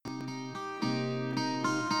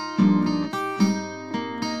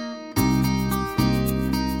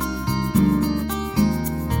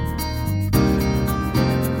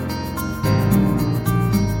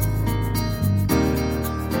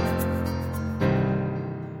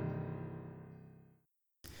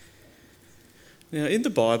Now, in the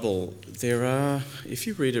Bible, there are, if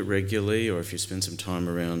you read it regularly or if you spend some time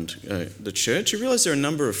around the church, you realise there are a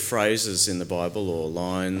number of phrases in the Bible or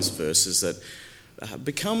lines, verses that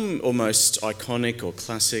become almost iconic or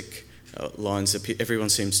classic lines that everyone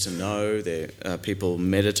seems to know. People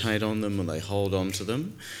meditate on them and they hold on to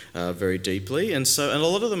them very deeply. And a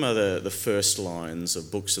lot of them are the first lines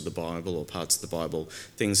of books of the Bible or parts of the Bible,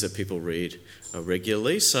 things that people read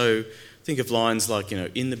regularly. So think of lines like,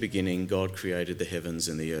 in the beginning, God created the heavens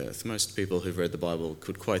and the earth. Most people who've read the Bible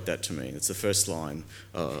could quote that to me. It's the first line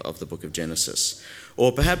of the book of Genesis.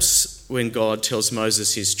 Or perhaps when God tells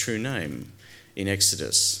Moses his true name in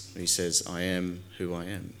Exodus, he says, I am who I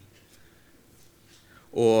am.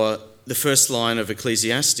 Or the first line of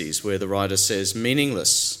Ecclesiastes, where the writer says,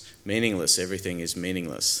 meaningless, everything is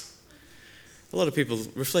meaningless. A lot of people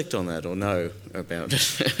reflect on that or know about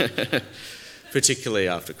it. Particularly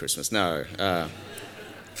after Christmas. No.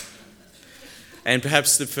 And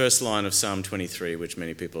perhaps the first line of Psalm 23, which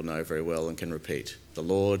many people know very well and can repeat. The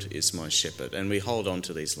Lord is my shepherd. And we hold on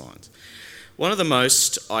to these lines. One of the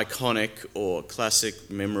most iconic or classic,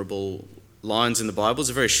 memorable lines in the Bible is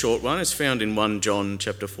a very short one. It's found in 1 John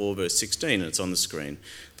chapter 4, verse 16, and it's on the screen.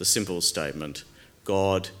 The simple statement,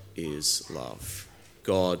 God is love.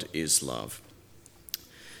 God is love.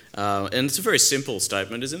 And it's a very simple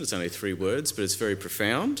statement, isn't it? It's only 3 words, but it's very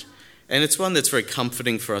profound. And it's one that's very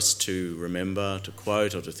comforting for us to remember, to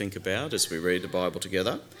quote, or to think about as we read the Bible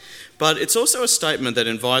together. But it's also a statement that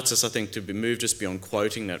invites us, I think, to move just beyond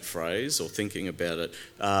quoting that phrase or thinking about it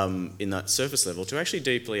in that surface level, to actually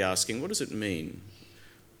deeply asking, what does it mean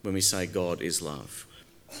when we say God is love?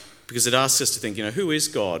 Because it asks us to think, who is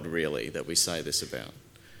God really that we say this about?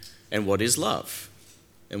 And what is love?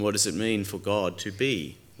 And what does it mean for God to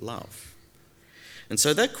be love? And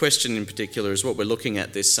so that question in particular is what we're looking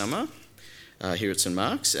at this summer here at St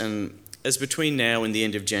Mark's. And as between now and the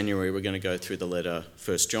end of January, we're going to go through the letter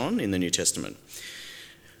 1 John in the New Testament.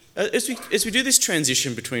 As we do this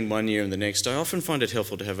transition between one year and the next, I often find it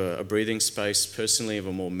helpful to have a breathing space personally of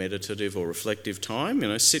a more meditative or reflective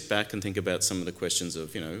time. Sit back and think about some of the questions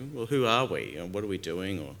of, well, who are we? What are we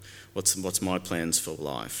doing? Or what's my plans for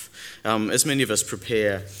life? As many of us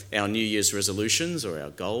prepare our New Year's resolutions or our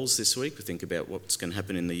goals this week, we think about what's going to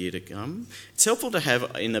happen in the year to come. It's helpful to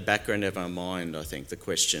have in the background of our mind, I think, the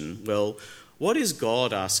question, well, what is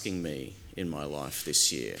God asking me in my life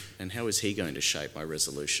this year, and how is he going to shape my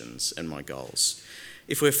resolutions and my goals?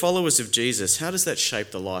 If we're followers of Jesus, how does that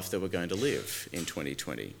shape the life that we're going to live in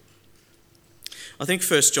 2020? I think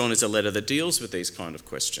 1 John is a letter that deals with these kind of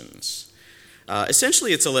questions.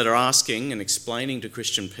 Essentially, it's a letter asking and explaining to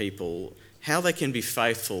Christian people how they can be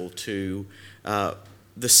faithful to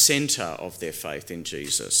the centre of their faith in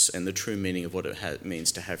Jesus and the true meaning of what it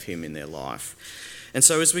means to have him in their life. And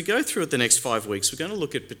so as we go through it the next 5 weeks, we're going to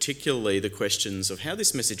look at particularly the questions of how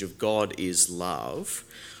this message of God is love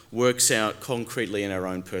works out concretely in our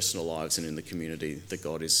own personal lives and in the community that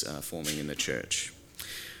God is forming in the church.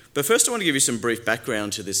 But first I want to give you some brief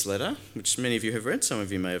background to this letter, which many of you have read, some of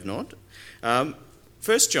you may have not. 1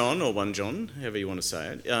 John, or 1 John, however you want to say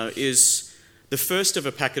it, is the first of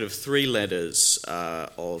a packet of 3 letters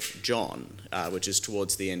of John, which is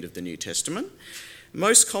towards the end of the New Testament.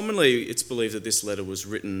 Most commonly, it's believed that this letter was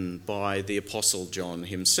written by the Apostle John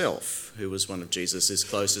himself, who was one of Jesus'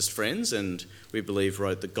 closest friends, and we believe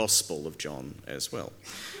wrote the Gospel of John as well.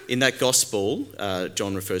 In that Gospel,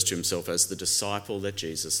 John refers to himself as the disciple that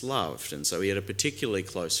Jesus loved, and so he had a particularly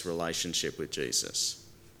close relationship with Jesus.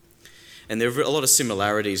 And there are a lot of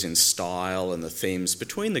similarities in style and the themes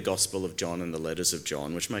between the Gospel of John and the letters of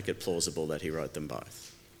John, which make it plausible that he wrote them both.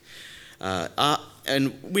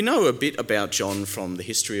 And we know a bit about John from the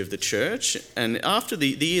history of the church, and after the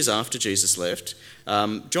years after Jesus left,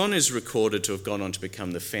 John is recorded to have gone on to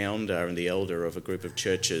become the founder and the elder of a group of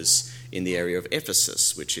churches in the area of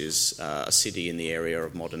Ephesus, which is a city in the area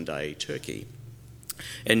of modern-day Turkey.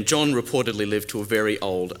 And John reportedly lived to a very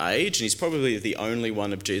old age, and he's probably the only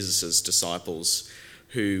one of Jesus' disciples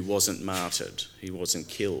who wasn't martyred. He wasn't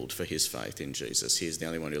killed for his faith in Jesus. He's the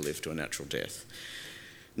only one who lived to a natural death.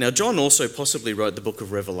 Now, John also possibly wrote the book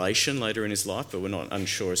of Revelation later in his life, but we're not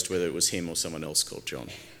unsure as to whether it was him or someone else called John.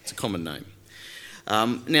 It's a common name.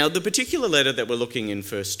 Now, the particular letter that we're looking in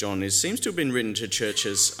 1 John seems to have been written to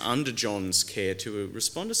churches under John's care to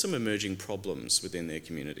respond to some emerging problems within their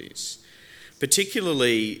communities,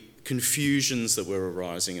 particularly confusions that were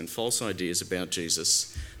arising and false ideas about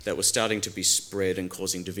Jesus that were starting to be spread and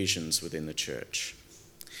causing divisions within the church.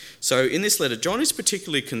 So in this letter, John is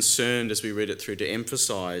particularly concerned, as we read it through, to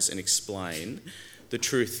emphasise and explain the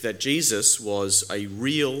truth that Jesus was a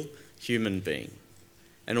real human being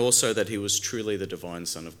and also that he was truly the divine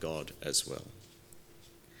Son of God as well.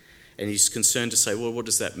 And he's concerned to say, well, what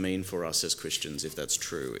does that mean for us as Christians if that's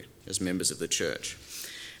true, as members of the church?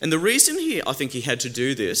 And the reason I think he had to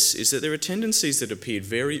do this is that there are tendencies that appeared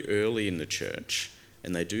very early in the church,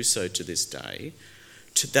 and they do so to this day,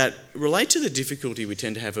 that relate to the difficulty we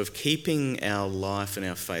tend to have of keeping our life and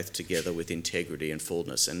our faith together with integrity and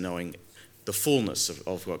fullness and knowing the fullness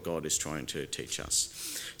of what God is trying to teach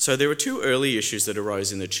us. So there are two early issues that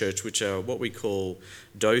arose in the church, which are what we call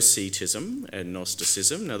Docetism and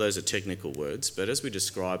Gnosticism. Now, those are technical words, but as we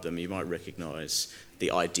describe them, you might recognise the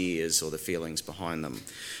ideas or the feelings behind them.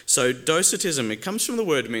 So Docetism, it comes from the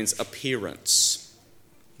word, means appearance.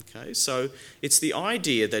 Okay, so it's the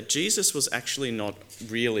idea that Jesus was actually not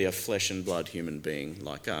really a flesh and blood human being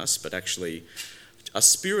like us, but actually a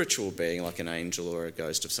spiritual being like an angel or a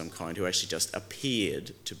ghost of some kind who actually just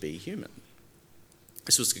appeared to be human.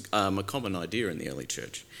 This was a common idea in the early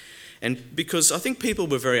church. And because I think people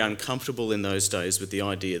were very uncomfortable in those days with the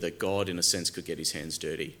idea that God, in a sense, could get his hands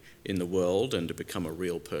dirty in the world and to become a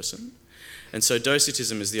real person. And so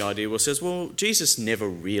Docetism is the idea that says, well, Jesus never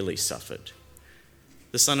really suffered.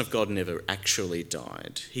 The Son of God never actually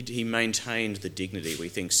died. He maintained the dignity we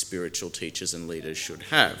think spiritual teachers and leaders should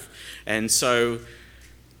have. And so,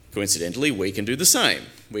 coincidentally, we can do the same.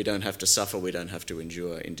 We don't have to suffer, we don't have to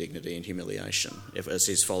endure indignity and humiliation as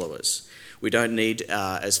his followers. We don't need,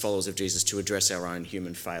 as followers of Jesus, to address our own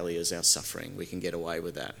human failures, our suffering. We can get away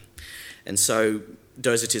with that. And so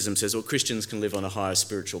Docetism says, well, Christians can live on a higher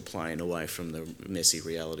spiritual plane away from the messy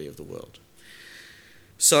reality of the world.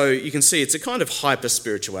 So you can see it's a kind of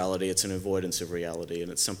hyper-spirituality, it's an avoidance of reality,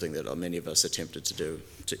 and it's something that many of us are tempted to do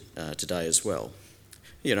today as well.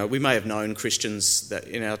 You know, we may have known Christians that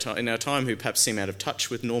in our time who perhaps seem out of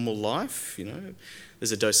touch with normal life. You know,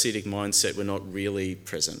 there's a docetic mindset, we're not really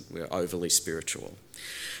present, we're overly spiritual.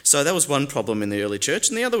 So that was one problem in the early church,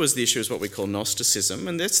 and the other was the issue of what we call Gnosticism,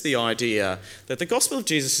 and that's the idea that the gospel of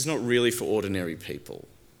Jesus is not really for ordinary people.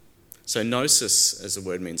 So gnosis, as the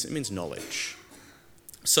word means, it means knowledge.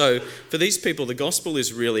 So for these people, the gospel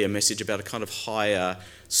is really a message about a kind of higher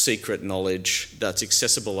secret knowledge that's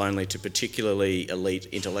accessible only to particularly elite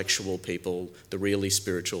intellectual people, the really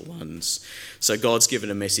spiritual ones. So God's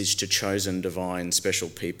given a message to chosen, divine, special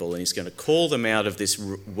people, and he's going to call them out of this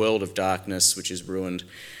world of darkness, which is ruined,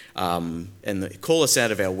 and call us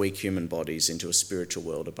out of our weak human bodies into a spiritual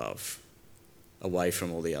world above, away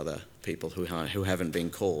from all the other people who haven't been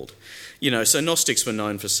called. You know, so Gnostics were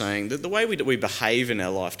known for saying that the way we behave in our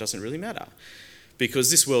life doesn't really matter because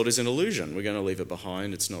this world is an illusion. We're going to leave it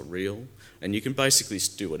behind. It's not real. And you can basically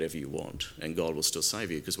do whatever you want and God will still save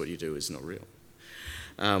you because what you do is not real.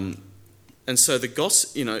 And so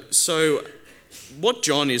so what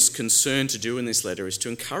John is concerned to do in this letter is to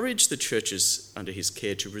encourage the churches under his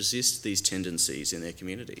care to resist these tendencies in their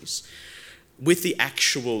communities with the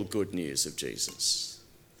actual good news of Jesus.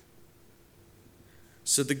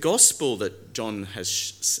 So the gospel that John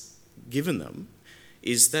has given them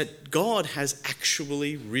is that God has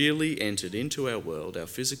actually really entered into our world, our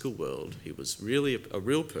physical world. He was really a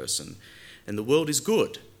real person, and the world is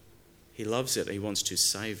good. He loves it, he wants to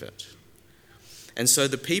save it. And so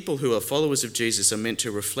the people who are followers of Jesus are meant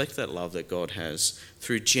to reflect that love that God has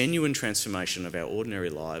through genuine transformation of our ordinary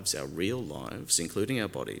lives, our real lives, including our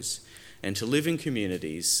bodies, and to live in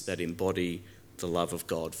communities that embody the love of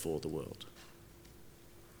God for the world.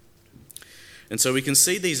 And so we can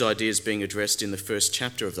see these ideas being addressed in the first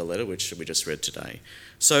chapter of the letter, which we just read today.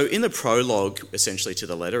 So in the prologue, essentially, to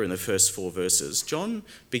the letter, in the first 4 verses, John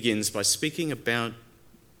begins by speaking about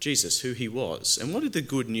Jesus, who he was, and what the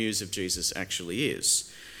good news of Jesus actually is.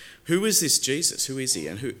 Who is this Jesus? Who is he?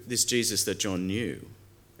 And this Jesus that John knew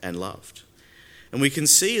and loved. And we can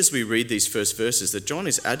see as we read these first verses that John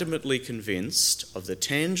is adamantly convinced of the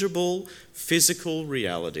tangible, physical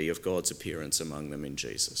reality of God's appearance among them in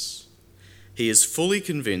Jesus. He is fully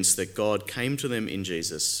convinced that God came to them in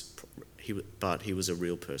Jesus, but he was a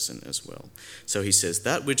real person as well. So he says,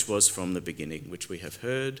 that which was from the beginning, which we have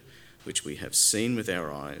heard, which we have seen with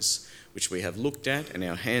our eyes, which we have looked at and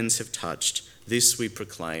our hands have touched, this we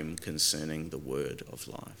proclaim concerning the word of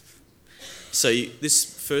life. So this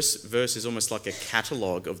first verse is almost like a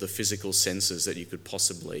catalogue of the physical senses that you could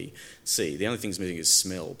possibly see. The only things missing is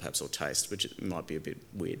smell, perhaps, or taste, which might be a bit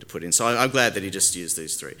weird to put in. So I'm glad that he just used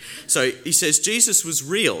these 3. So he says Jesus was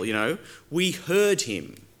real, We heard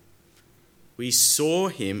him. We saw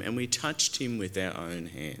him and we touched him with our own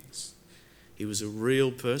hands. He was a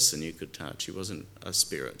real person you could touch. He wasn't a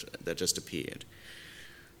spirit that just appeared.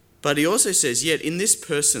 But he also says, yet in this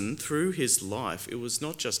person, through his life, it was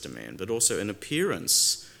not just a man, but also an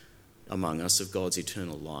appearance among us of God's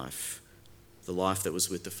eternal life, the life that was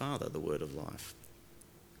with the Father, the word of life.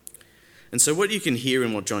 And so what you can hear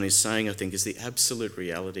in what John is saying, I think, is the absolute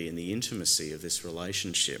reality and the intimacy of this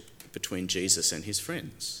relationship between Jesus and his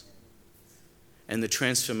friends, and the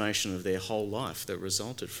transformation of their whole life that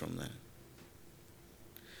resulted from that.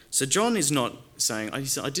 So John is not saying,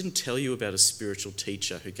 I didn't tell you about a spiritual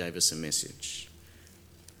teacher who gave us a message.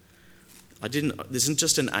 There isn't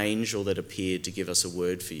just an angel that appeared to give us a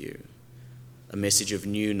word for you, a message of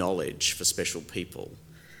new knowledge for special people.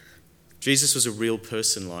 Jesus was a real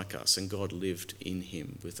person like us, and God lived in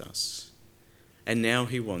him with us. And now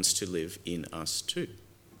he wants to live in us too.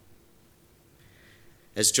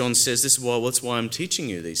 As John says, that's why I'm teaching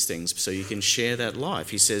you these things, so you can share that life.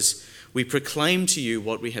 He says, we proclaim to you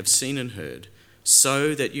what we have seen and heard,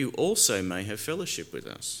 so that you also may have fellowship with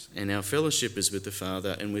us. And our fellowship is with the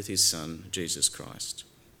Father and with his Son, Jesus Christ.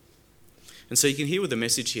 And so you can hear with the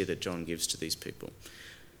message here that John gives to these people.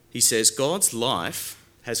 He says, God's life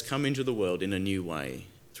has come into the world in a new way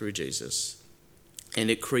through Jesus. And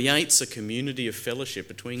it creates a community of fellowship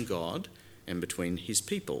between God and between his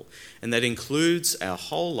people. And that includes our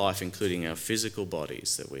whole life, including our physical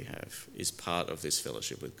bodies that we have, is part of this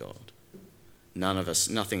fellowship with God.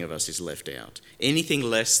 Nothing of us is left out. Anything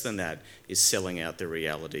less than that is selling out the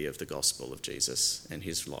reality of the gospel of Jesus and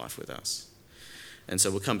his life with us. And so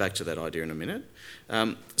we'll come back to that idea in a minute.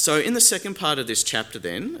 So in the second part of this chapter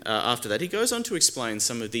then, after that, he goes on to explain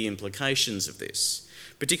some of the implications of this.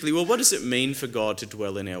 Particularly, well, what does it mean for God to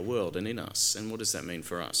dwell in our world and in us? And what does that mean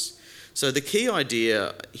for us? So the key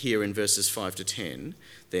idea here in verses 5 to 10,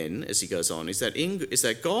 then, as he goes on, is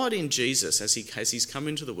that God in Jesus, as he's come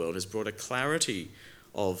into the world, has brought a clarity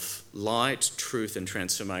of light, truth and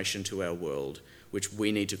transformation to our world, which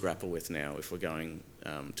we need to grapple with now if we're going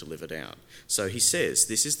to live it out. So he says,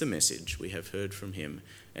 this is the message we have heard from him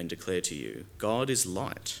and declare to you. God is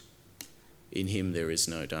light. In him there is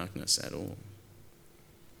no darkness at all.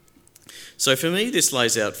 So for me, this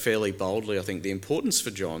lays out fairly boldly, I think, the importance for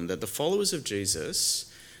John that the followers of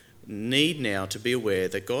Jesus need now to be aware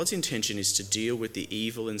that God's intention is to deal with the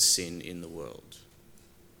evil and sin in the world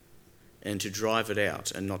and to drive it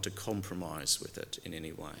out and not to compromise with it in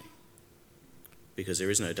any way, because there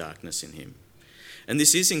is no darkness in him. And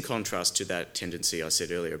this is in contrast to that tendency I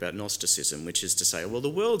said earlier about Gnosticism, which is to say, well, the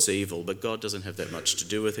world's evil, but God doesn't have that much to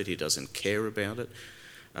do with it. He doesn't care about it.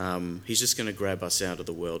 He's just going to grab us out of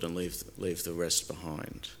the world and leave the rest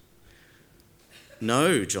behind.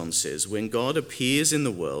 No, John says, when God appears in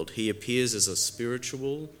the world, he appears as a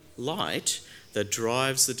spiritual light that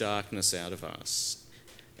drives the darkness out of us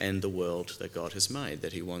and the world that God has made,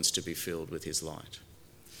 that he wants to be filled with his light.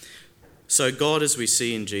 So God, as we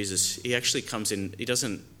see in Jesus, he actually comes in, he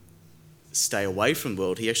doesn't stay away from the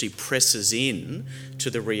world, he actually presses in to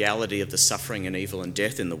the reality of the suffering and evil and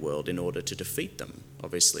death in the world in order to defeat them.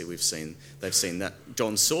 Obviously, they've seen that.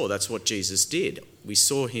 John saw, that's what Jesus did. We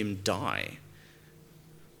saw him die.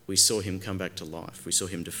 We saw him come back to life. We saw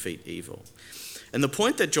him defeat evil. And the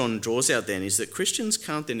point that John draws out then is that Christians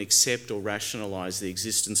can't then accept or rationalise the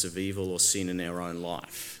existence of evil or sin in our own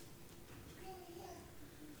life.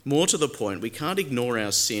 More to the point, we can't ignore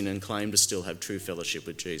our sin and claim to still have true fellowship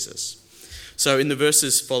with Jesus. So in the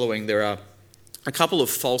verses following, there are a couple of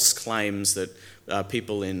false claims that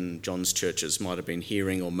people in John's churches might have been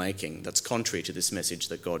hearing or making that's contrary to this message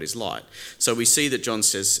that God is light. So we see that John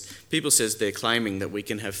says, they're claiming that we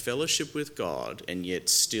can have fellowship with God and yet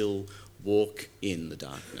still walk in the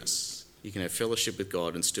darkness. You can have fellowship with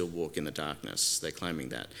God and still walk in the darkness. They're claiming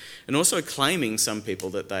that. And also claiming, some people,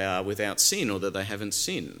 that they are without sin or that they haven't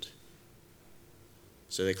sinned.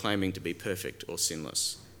 So they're claiming to be perfect or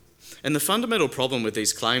sinless. And the fundamental problem with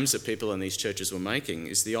these claims that people in these churches were making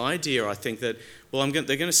is the idea, I think, that, they're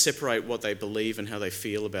going to separate what they believe and how they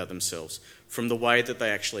feel about themselves from the way that they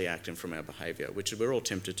actually act and from our behaviour, which we're all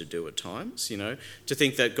tempted to do at times, to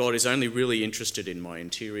think that God is only really interested in my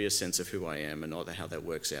interior sense of who I am and not how that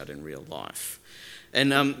works out in real life.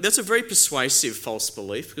 And that's a very persuasive false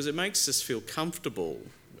belief because it makes us feel comfortable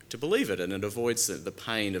to believe it, and it avoids the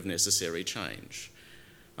pain of necessary change.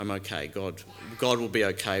 I'm okay. God will be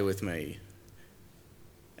okay with me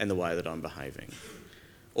and the way that I'm behaving.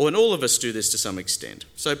 And all of us do this to some extent.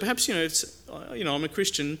 So perhaps, I'm a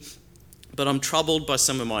Christian, but I'm troubled by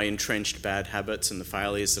some of my entrenched bad habits and the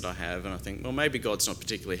failures that I have, and I think, well, maybe God's not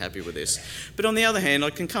particularly happy with this. But on the other hand, I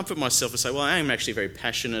can comfort myself and say, well, I am actually very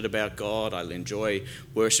passionate about God. I enjoy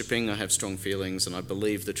worshipping. I have strong feelings, and I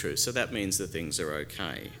believe the truth. So that means that things are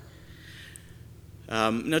okay.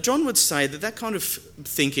 Now, John would say that kind of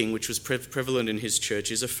thinking, which was prevalent in his church,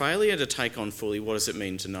 is a failure to take on fully what does it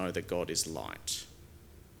mean to know that God is light.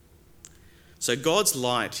 So God's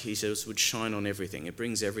light, he says, would shine on everything. It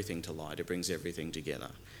brings everything to light. It brings everything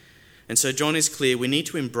together. And so John is clear, we need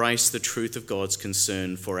to embrace the truth of God's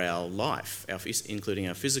concern for our life, including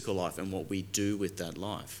our physical life, and what we do with that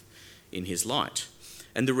life in his light.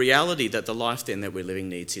 And the reality that the life then that we're living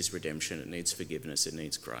needs his redemption, it needs forgiveness, it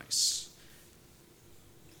needs grace.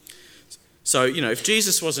 So, if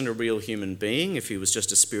Jesus wasn't a real human being, if he was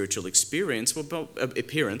just a spiritual appearance,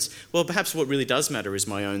 well, perhaps what really does matter is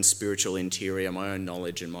my own spiritual interior, my own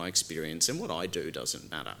knowledge and my experience, and what I do doesn't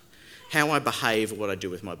matter. How I behave or what I do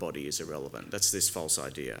with my body is irrelevant. That's this false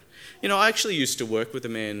idea. I actually used to work with a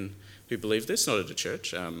man who believed this, not at a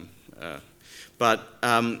church, and 1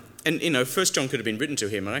 John could have been written to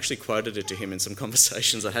him. I actually quoted it to him in some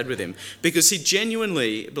conversations I had with him because he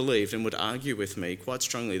genuinely believed and would argue with me quite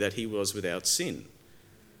strongly that he was without sin,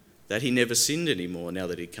 that he never sinned anymore now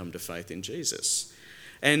that he'd come to faith in Jesus.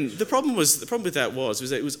 And the problem with that was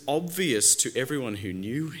that it was obvious to everyone who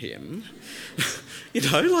knew him,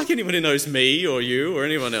 like anyone who knows me or you or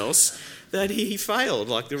anyone else, that he failed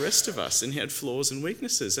like the rest of us and he had flaws and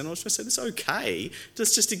weaknesses. And I was trying to say, it's okay.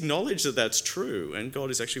 Just acknowledge that that's true and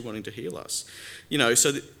God is actually wanting to heal us.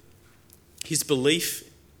 His belief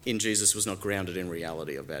in Jesus was not grounded in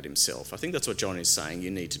reality about himself. I think that's what John is saying.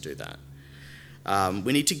 You need to do that.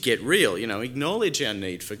 We need to get real, acknowledge our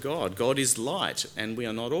need for God. God is light and we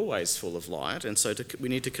are not always full of light. And so we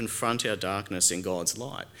need to confront our darkness in God's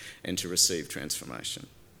light and to receive transformation.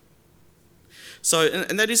 So,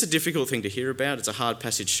 and that is a difficult thing to hear about. It's a hard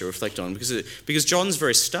passage to reflect on because John's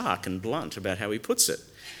very stark and blunt about how he puts it.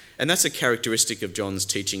 And that's a characteristic of John's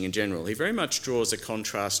teaching in general. He very much draws a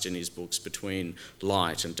contrast in his books between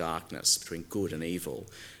light and darkness, between good and evil.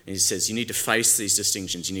 And he says you need to face these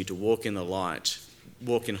distinctions. You need to walk in the light,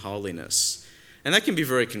 walk in holiness. And that can be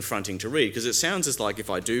very confronting to read because it sounds as like if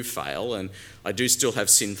I do fail and I do still have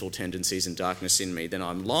sinful tendencies and darkness in me, then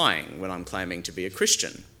I'm lying when I'm claiming to be a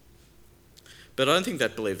Christian. But I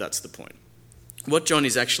don't believe that's the point. What John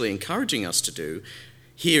is actually encouraging us to do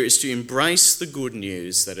here is to embrace the good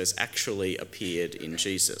news that has actually appeared in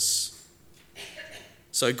Jesus.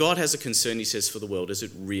 So God has a concern, he says, for the world as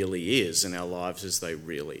it really is and our lives as they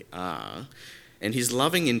really are. And his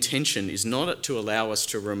loving intention is not to allow us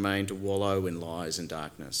to remain to wallow in lies and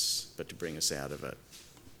darkness, but to bring us out of it.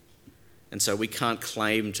 And so we can't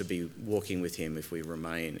claim to be walking with him if we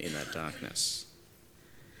remain in that darkness.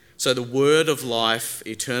 So the word of life,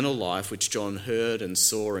 eternal life, which John heard and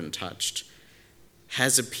saw and touched,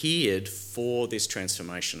 has appeared for this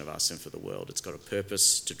transformation of us and for the world. It's got a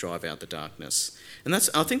purpose to drive out the darkness. And I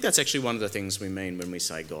think that's actually one of the things we mean when we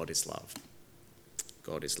say God is love.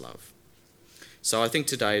 God is love. So I think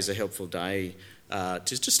today is a helpful day to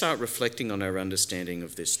just start reflecting on our understanding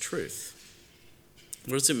of this truth.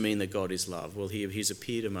 What does it mean that God is love? Well, he's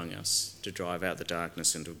appeared among us to drive out the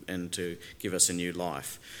darkness and to give us a new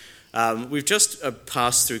life. We've just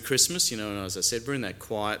passed through Christmas, and as I said, we're in that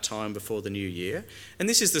quiet time before the new year. And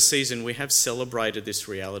this is the season we have celebrated this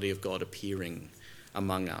reality of God appearing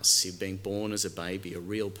among us. He being born as a baby, a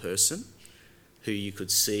real person who you could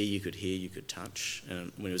see, you could hear, you could touch.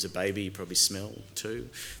 And when he was a baby, you probably smell too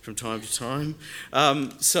from time to time.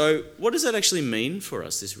 So what does that actually mean for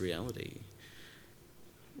us, this reality?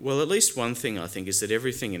 Well, at least one thing I think is that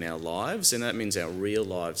everything in our lives, and that means our real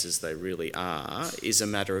lives as they really are, is a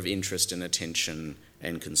matter of interest and attention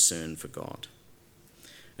and concern for God.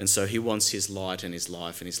 And so he wants his light and his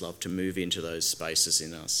life and his love to move into those spaces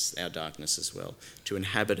in us, our darkness as well, to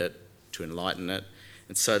inhabit it, to enlighten it,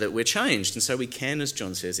 and so that we're changed. And so we can, as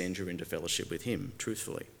John says, enter into fellowship with him,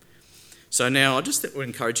 truthfully. So now I just would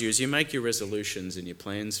encourage you, as you make your resolutions and your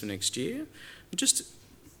plans for next year, just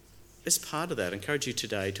as part of that, I encourage you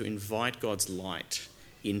today to invite God's light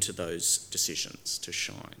into those decisions, to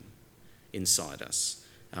shine inside us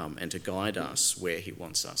and to guide us where he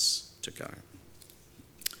wants us to go.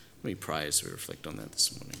 Let me pray as we reflect on that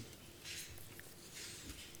this morning.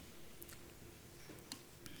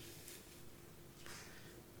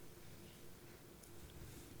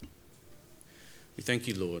 We thank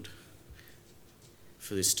you, Lord,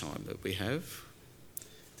 for this time that we have.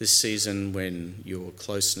 This season when your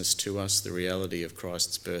closeness to us, the reality of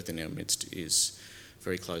Christ's birth in our midst, is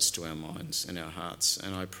very close to our minds and our hearts.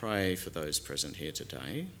 And I pray for those present here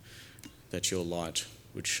today that your light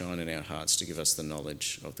would shine in our hearts to give us the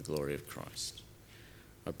knowledge of the glory of Christ.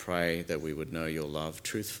 I pray that we would know your love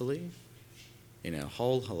truthfully in our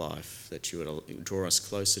whole life, that you would draw us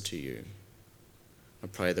closer to you. I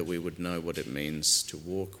pray that we would know what it means to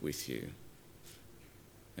walk with you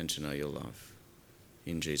and to know your love.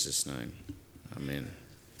 In Jesus' name, amen.